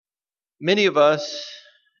Many of us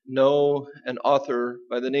know an author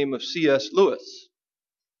by the name of C.S. Lewis,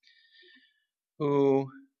 who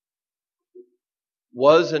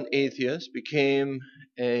was an atheist, became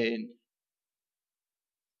a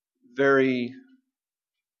very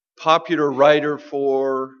popular writer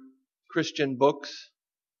for Christian books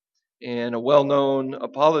and a well-known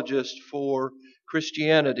apologist for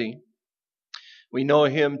Christianity. We know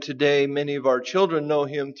him today. Many of our children know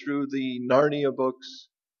him through the Narnia books.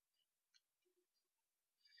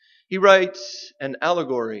 He writes an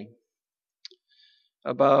allegory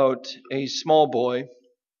about a small boy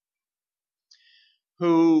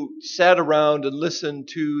who sat around and listened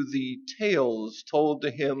to the tales told to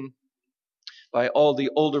him by all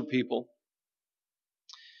the older people.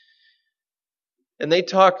 And they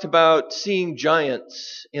talked about seeing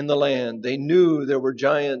giants in the land. They knew there were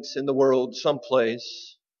giants in the world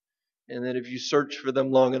someplace, and that if you searched for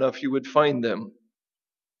them long enough, you would find them.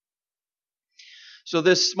 So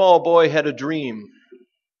this small boy had a dream.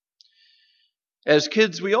 As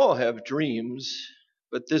kids, we all have dreams,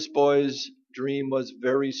 but this boy's dream was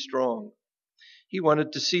very strong. He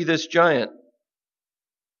wanted to see this giant.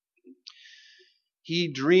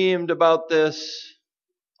 He dreamed about this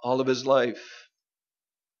all of his life.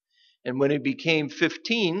 And when he became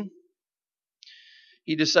 15,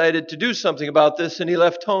 he decided to do something about this, and he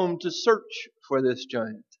left home to search for this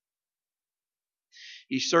giant.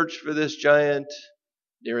 He searched for this giant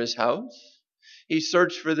near his house. He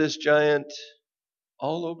searched for this giant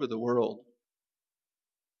all over the world.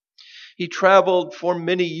 He traveled for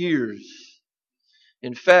many years.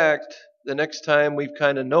 In fact, the next time we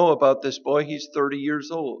kind of know about this boy, he's 30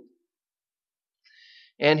 years old.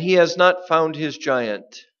 And he has not found his giant.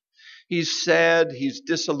 He's sad, he's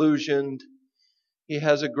disillusioned, he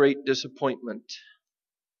has a great disappointment.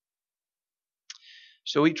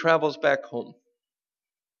 So he travels back home.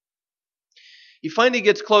 He finally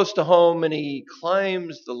gets close to home and he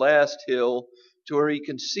climbs the last hill to where he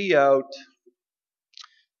can see out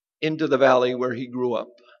into the valley where he grew up.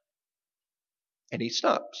 And he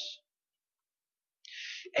stops.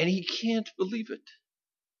 And he can't believe it.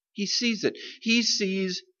 He sees it. He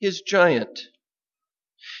sees his giant.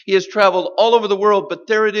 He has traveled all over the world, but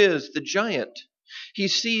there it is, the giant. He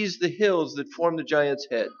sees the hills that form the giant's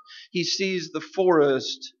head. He sees the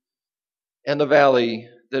forest and the valley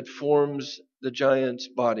that forms the giant's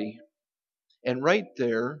body. And right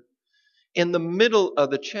there, in the middle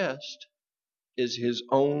of the chest, is his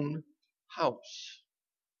own house.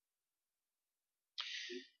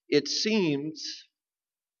 It seems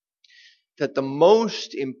that the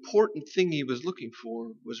most important thing he was looking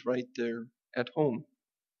for was right there at home.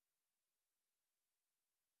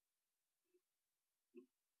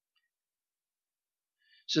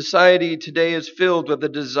 Society today is filled with a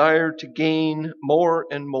desire to gain more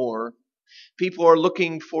and more. People are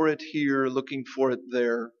looking for it here, looking for it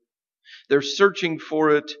there. They're searching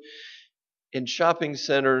for it in shopping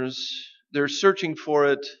centers. They're searching for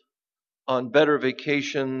it on better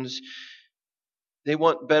vacations. They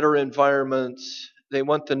want better environments. They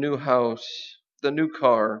want the new house, the new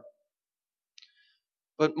car.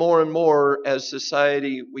 But more and more, as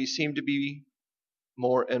society, we seem to be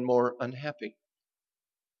more and more unhappy.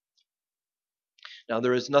 Now,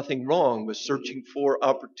 there is nothing wrong with searching for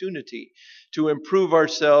opportunity to improve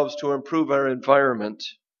ourselves, to improve our environment.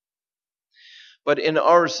 But in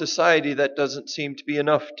our society, that doesn't seem to be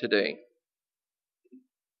enough today.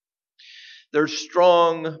 There's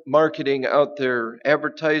strong marketing out there,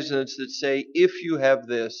 advertisements that say, if you have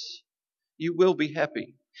this, you will be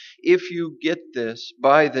happy. If you get this,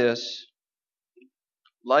 buy this,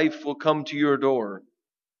 life will come to your door.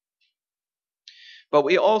 But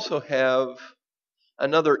we also have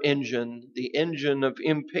another engine, the engine of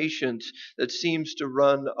impatience that seems to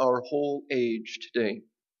run our whole age today.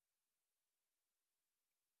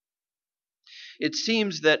 It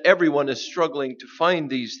seems that everyone is struggling to find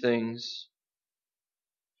these things,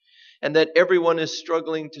 and that everyone is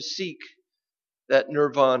struggling to seek that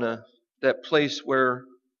nirvana, that place where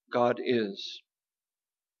God is.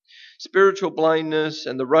 Spiritual blindness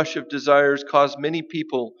and the rush of desires cause many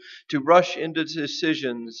people to rush into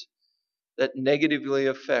decisions that negatively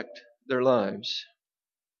affect their lives.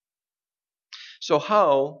 So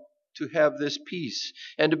how to have this peace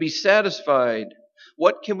and to be satisfied?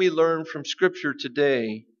 What can we learn from Scripture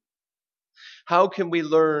today? How can we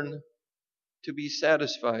learn to be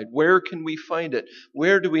satisfied? Where can we find it?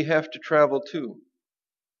 Where do we have to travel to?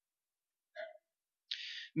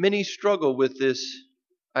 Many struggle with this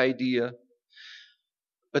idea,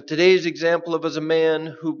 but today's example of is a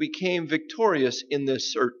man who became victorious in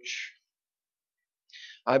this search.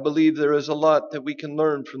 I believe there is a lot that we can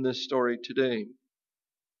learn from this story today.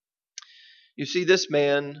 You see, this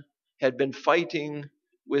man had been fighting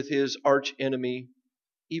with his arch enemy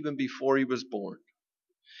even before he was born.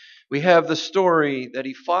 We have the story that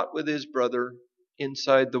he fought with his brother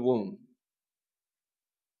inside the womb.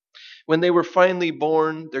 When they were finally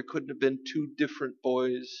born, there couldn't have been two different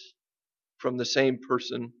boys from the same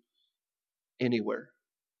person anywhere.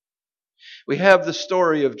 We have the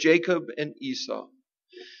story of Jacob and Esau.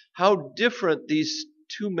 How different these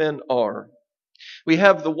two men are. We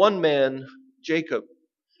have the one man, Jacob,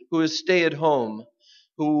 who is stay at home,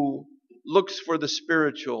 who looks for the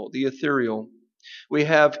spiritual, the ethereal. We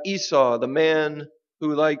have Esau, the man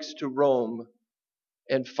who likes to roam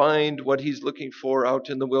and find what he's looking for out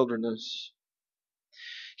in the wilderness.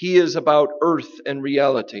 He is about earth and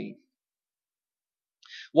reality.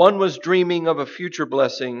 One was dreaming of a future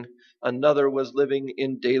blessing, another was living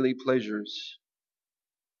in daily pleasures.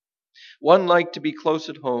 One liked to be close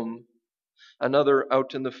at home, another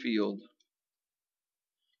out in the field.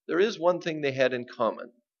 There is one thing they had in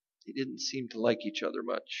common. They didn't seem to like each other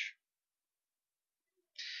much.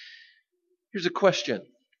 Here's a question.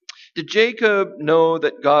 Did Jacob know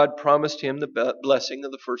that God promised him the blessing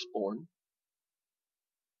of the firstborn?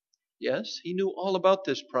 Yes, he knew all about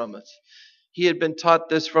this promise. He had been taught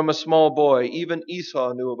this from a small boy. Even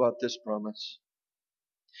Esau knew about this promise.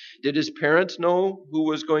 Did his parents know who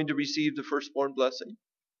was going to receive the firstborn blessing?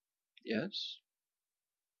 Yes.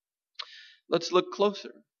 Let's look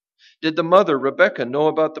closer. Did the mother, Rebekah, know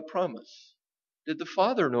about the promise? Did the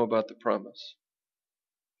father know about the promise?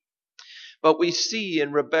 But we see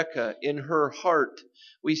in Rebekah, in her heart,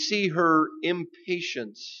 we see her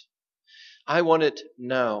impatience. I want it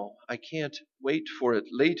now. I can't wait for it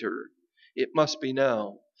later. It must be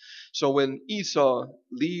now. So when Esau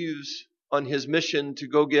leaves on his mission to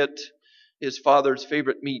go get his father's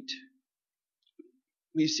favorite meat,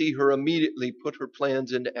 we see her immediately put her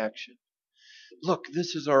plans into action. Look,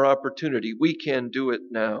 this is our opportunity. We can do it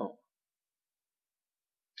now.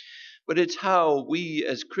 But it's how we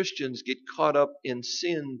as Christians get caught up in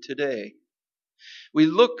sin today. We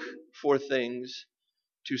look for things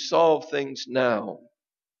to solve things now.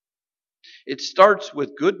 It starts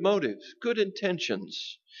with good motives, good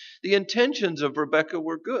intentions. The intentions of Rebekah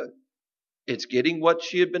were good. It's getting what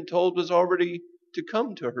she had been told was already to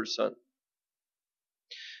come to her son.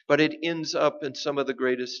 But it ends up in some of the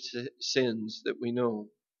greatest sins that we know.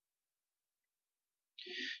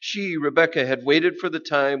 She, Rebekah, had waited for the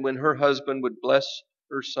time when her husband would bless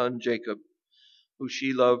her son Jacob, who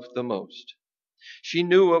she loved the most. She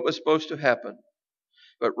knew what was supposed to happen.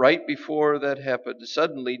 But right before that happened,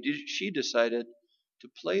 suddenly she decided to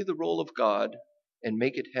play the role of God and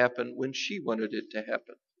make it happen when she wanted it to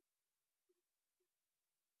happen.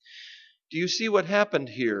 Do you see what happened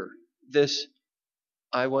here? This,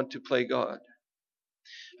 I want to play God.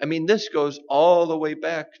 I mean, this goes all the way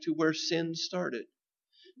back to where sin started.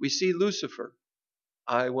 We see Lucifer.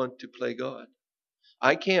 I want to play God.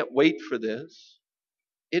 I can't wait for this.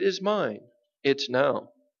 It is mine. It's now.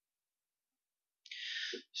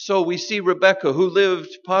 So we see Rebekah, who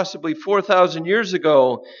lived possibly 4,000 years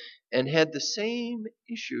ago and had the same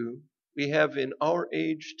issue we have in our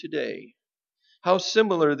age today. How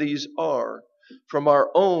similar these are from our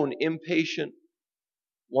own impatient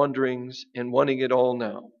wanderings and wanting it all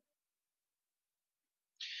now.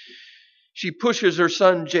 She pushes her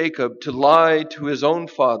son Jacob to lie to his own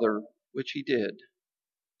father, which he did.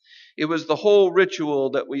 It was the whole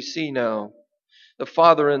ritual that we see now. The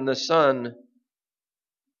father and the son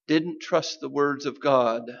didn't trust the words of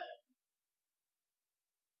God.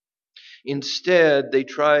 Instead, they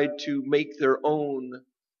tried to make their own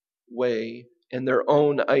way and their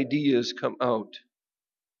own ideas come out.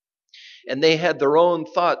 And they had their own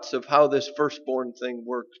thoughts of how this firstborn thing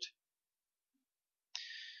worked.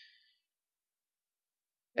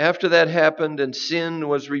 After that happened and sin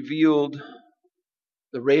was revealed,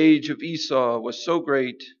 the rage of Esau was so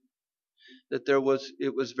great that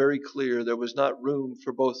it was very clear there was not room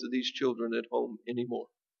for both of these children at home anymore.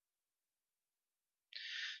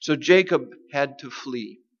 So Jacob had to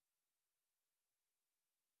flee.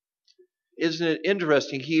 Isn't it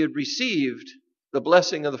interesting? He had received the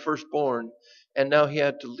blessing of the firstborn, and now he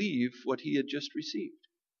had to leave what he had just received.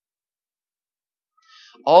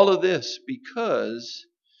 All of this because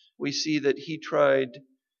we see that he tried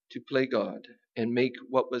to play God and make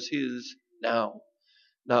what was his now,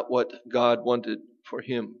 not what God wanted for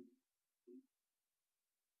him.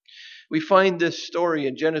 We find this story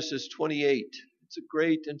in Genesis 28. It's a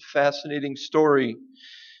great and fascinating story.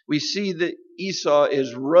 We see that Esau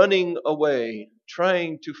is running away,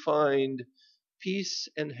 trying to find Peace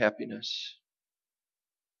and happiness.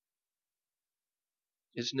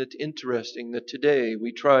 Isn't it interesting that today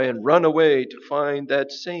we try and run away to find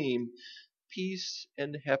that same peace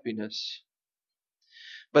and happiness?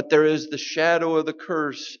 But there is the shadow of the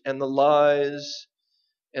curse and the lies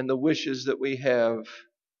and the wishes that we have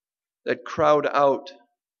that crowd out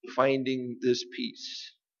finding this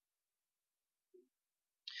peace.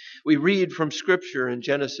 We read from Scripture in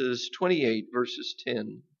Genesis 28, verses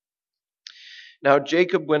 10. Now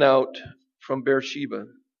Jacob went out from Beersheba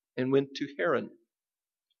and went to Haran.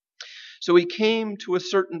 So he came to a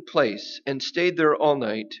certain place and stayed there all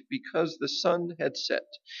night because the sun had set.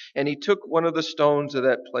 And he took one of the stones of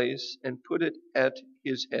that place and put it at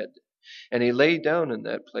his head. And he lay down in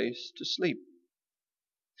that place to sleep.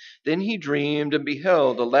 Then he dreamed and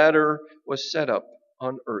beheld a ladder was set up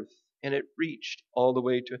on earth, and it reached all the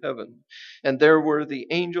way to heaven. And there were the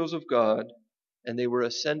angels of God, and they were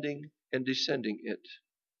ascending and descending it.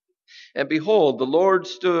 And behold, the Lord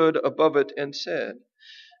stood above it and said,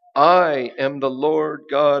 I am the Lord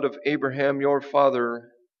God of Abraham your father,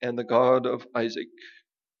 and the God of Isaac.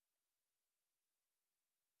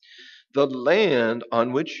 The land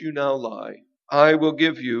on which you now lie, I will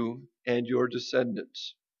give you and your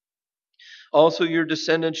descendants. Also your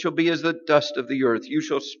descendants shall be as the dust of the earth. You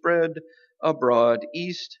shall spread abroad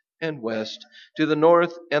east and west, to the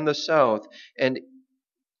north and the south, and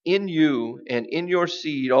in you and in your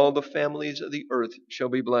seed all the families of the earth shall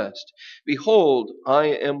be blessed. Behold, I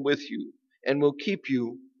am with you, and will keep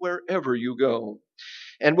you wherever you go,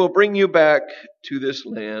 and will bring you back to this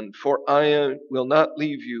land, for I will not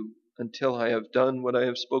leave you until I have done what I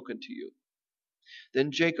have spoken to you.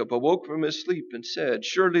 Then Jacob awoke from his sleep and said,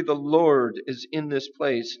 Surely the Lord is in this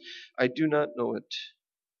place. I do not know it.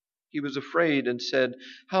 He was afraid and said,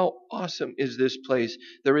 How awesome is this place!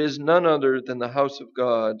 There is none other than the house of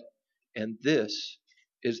God, and this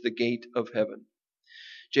is the gate of heaven.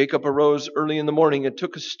 Jacob arose early in the morning and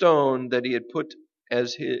took a stone that he had put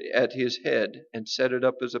at his head and set it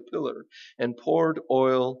up as a pillar and poured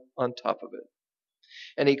oil on top of it.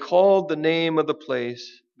 And he called the name of the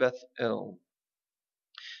place Bethel.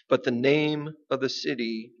 But the name of the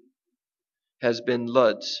city has been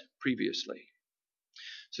Luz previously.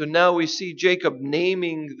 So now we see Jacob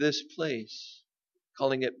naming this place,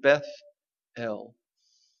 calling it Beth-el.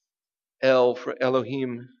 El for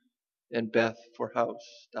Elohim and Beth for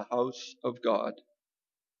house, the house of God.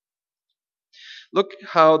 Look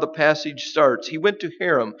how the passage starts. He went to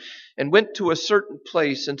Haran and went to a certain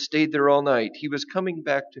place and stayed there all night. He was coming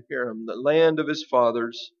back to Haran, the land of his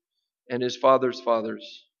fathers and his fathers'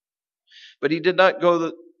 fathers. But he did not go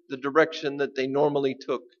the direction that they normally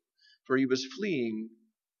took, for he was fleeing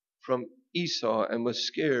from Esau and was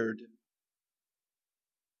scared.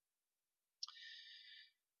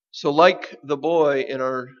 So like the boy in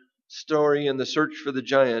our story in the search for the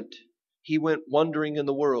giant, he went wandering in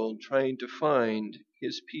the world trying to find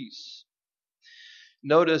his peace.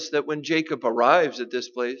 Notice that when Jacob arrives at this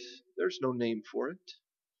place, there's no name for it.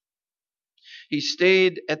 He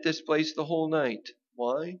stayed at this place the whole night.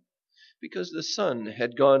 Why? Because the sun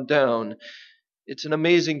had gone down. It's an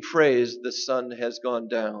amazing phrase, the sun has gone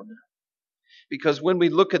down. Because when we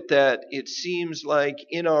look at that, it seems like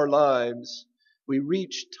in our lives, we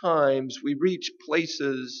reach times, we reach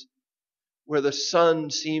places where the sun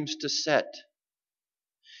seems to set.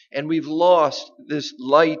 And we've lost this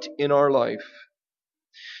light in our life.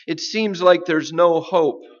 It seems like there's no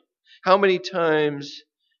hope. How many times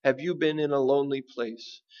have you been in a lonely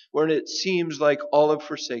place where it seems like all have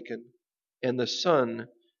forsaken and the sun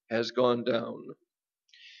has gone down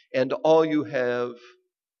and all you have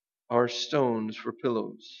are stones for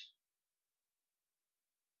pillows?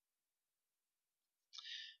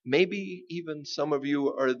 Maybe even some of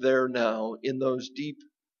you are there now in those deep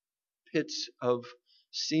pits of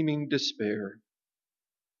seeming despair.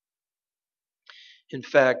 In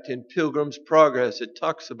fact, in Pilgrim's Progress, it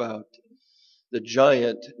talks about the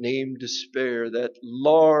giant named despair, that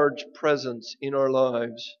large presence in our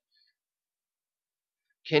lives.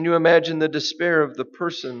 Can you imagine the despair of the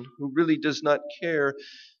person who really does not care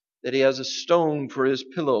that he has a stone for his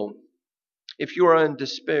pillow? If you are in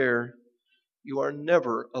despair, you are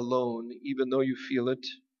never alone, even though you feel it.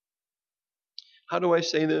 How do I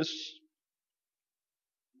say this?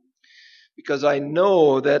 Because I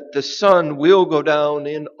know that the sun will go down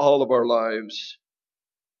in all of our lives.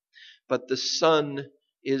 But the sun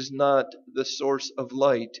is not the source of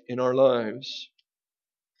light in our lives.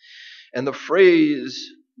 And the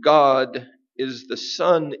phrase, God is the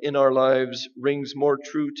sun in our lives, rings more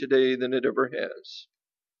true today than it ever has.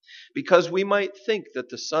 because we might think that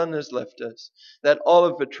the sun has left us, that all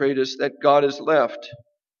have betrayed us, that God is left.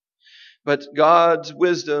 But God's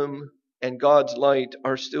wisdom and God's light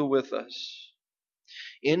are still with us.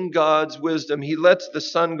 In God's wisdom, He lets the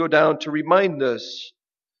sun go down to remind us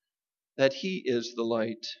that He is the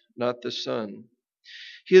light, not the sun.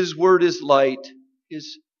 His word is light.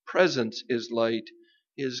 His presence is light.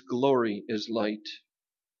 His glory is light.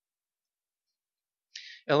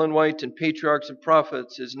 Ellen White in Patriarchs and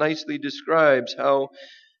Prophets nicely describes how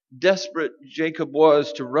desperate Jacob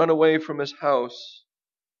was to run away from his house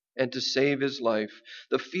and to save his life.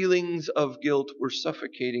 The feelings of guilt were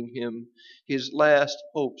suffocating him. His last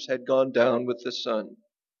hopes had gone down with the sun.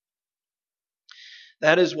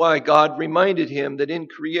 That is why God reminded him that in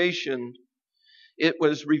creation it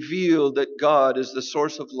was revealed that God is the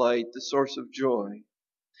source of light, the source of joy.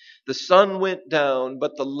 The sun went down,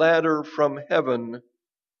 but the ladder from heaven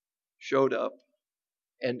showed up,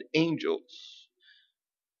 and angels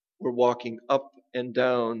were walking up and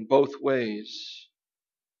down both ways,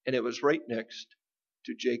 and it was right next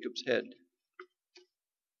to Jacob's head.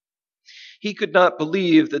 He could not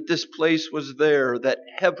believe that this place was there, that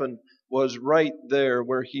heaven was right there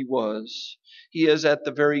where he was. He is at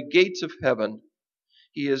the very gates of heaven.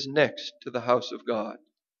 He is next to the house of God.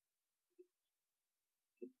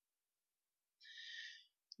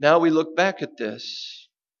 Now we look back at this.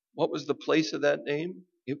 What was the place of that name?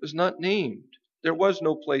 It was not named. There was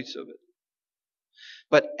no place of it.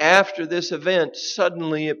 But after this event,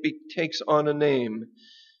 suddenly it takes on a name.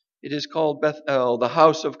 It is called Bethel, the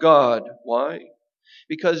house of God. Why?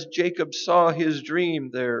 Because Jacob saw his dream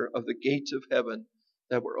there of the gates of heaven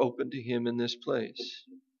that were open to him in this place.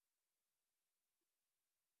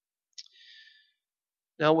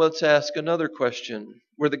 Now let's ask another question.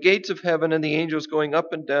 Were the gates of heaven and the angels going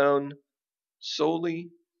up and down solely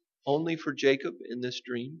only for Jacob in this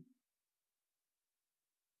dream?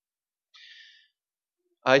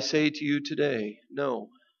 I say to you today, no.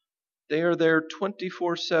 They are there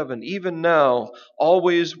 24/7, even now,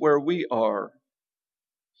 always where we are.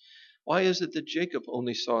 Why is it that Jacob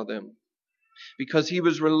only saw them? Because he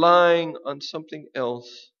was relying on something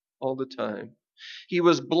else all the time. He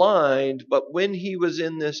was blind, but when he was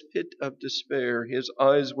in this pit of despair, his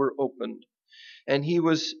eyes were opened, and he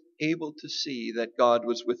was able to see that God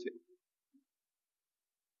was with him.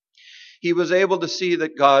 He was able to see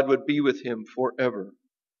that God would be with him forever.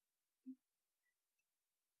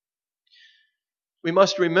 We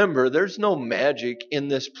must remember there's no magic in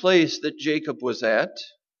this place that Jacob was at.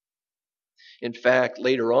 In fact,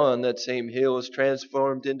 later on, that same hill is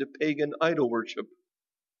transformed into pagan idol worship.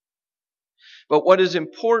 But what is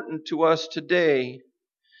important to us today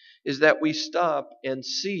is that we stop and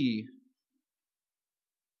see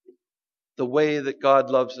the way that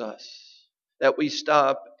God loves us. That we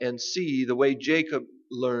stop and see the way Jacob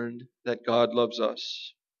learned that God loves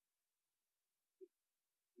us.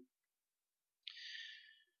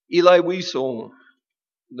 Elie Wiesel,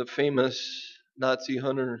 the famous Nazi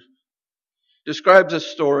hunter, describes a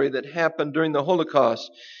story that happened during the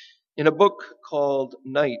Holocaust in a book called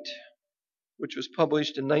Night, which was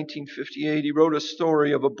published in 1958. He wrote a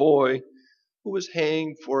story of a boy who was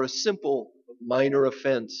hanged for a simple minor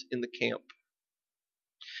offense in the camp.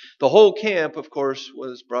 The whole camp, of course,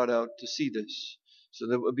 was brought out to see this, so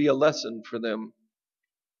that it would be a lesson for them.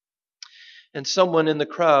 And someone in the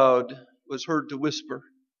crowd was heard to whisper,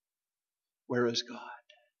 "Where is God?"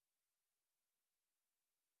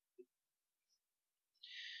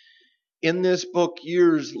 In this book,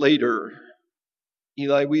 years later,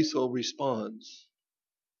 Elie Wiesel responds.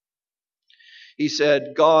 He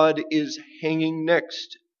said, God is hanging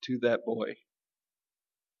next to that boy.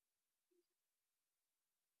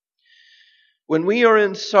 When we are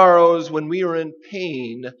in sorrows, when we are in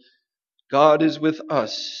pain, God is with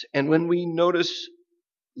us. And when we notice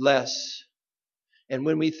less, and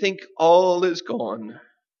when we think all is gone,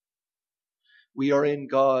 we are in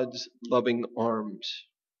God's loving arms.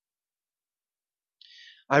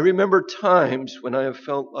 I remember times when I have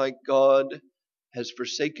felt like God has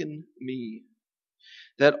forsaken me,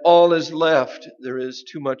 that all is left, there is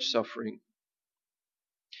too much suffering.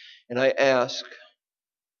 And I ask,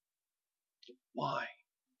 why?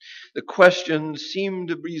 The questions seem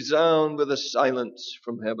to resound with a silence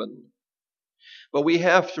from heaven. But we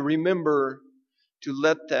have to remember to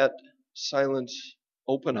let that silence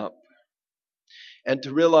open up and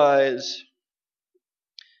to realize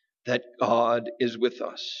that God is with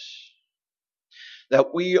us.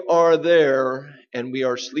 That we are there and we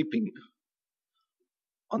are sleeping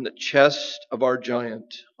on the chest of our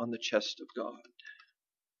giant, on the chest of God.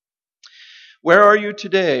 Where are you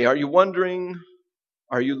today? Are you wondering,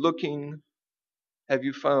 Are you looking? Have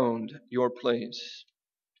you found your place?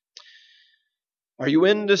 Are you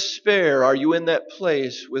in despair? Are you in that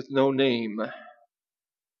place with no name?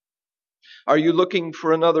 Are you looking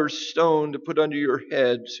for another stone to put under your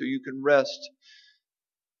head so you can rest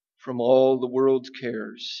from all the world's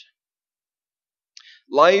cares?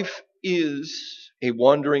 Life is a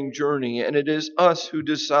wandering journey, and it is us who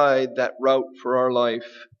decide that route for our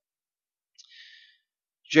life.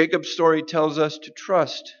 Jacob's story tells us to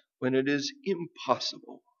trust when it is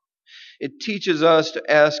impossible. It teaches us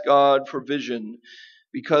to ask God for vision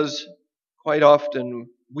because quite often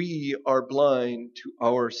we are blind to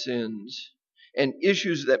our sins and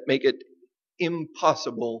issues that make it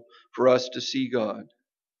impossible for us to see God.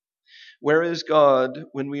 Where is God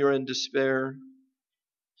when we are in despair?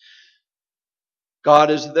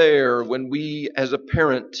 God is there when we, as a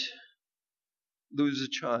parent, lose a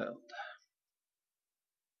child.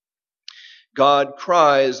 God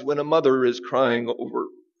cries when a mother is crying over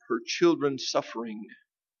her children's suffering.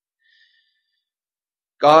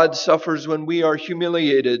 God suffers when we are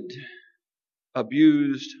humiliated,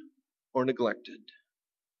 abused, or neglected.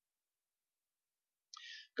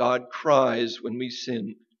 God cries when we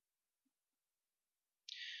sin.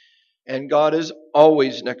 And God is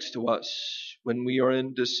always next to us when we are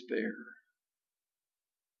in despair.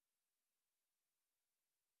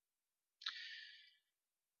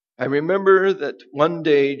 I remember that one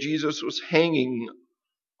day Jesus was hanging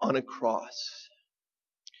on a cross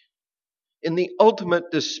in the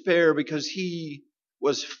ultimate despair because he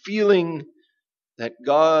was feeling that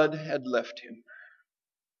God had left him.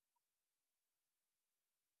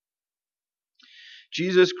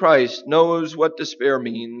 Jesus Christ knows what despair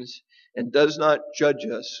means and does not judge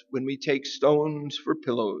us when we take stones for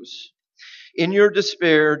pillows. In your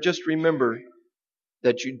despair, just remember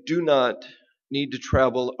that you do not need to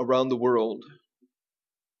travel around the world.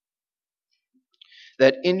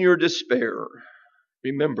 That in your despair,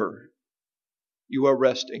 remember, you are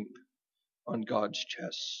resting on God's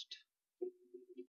chest.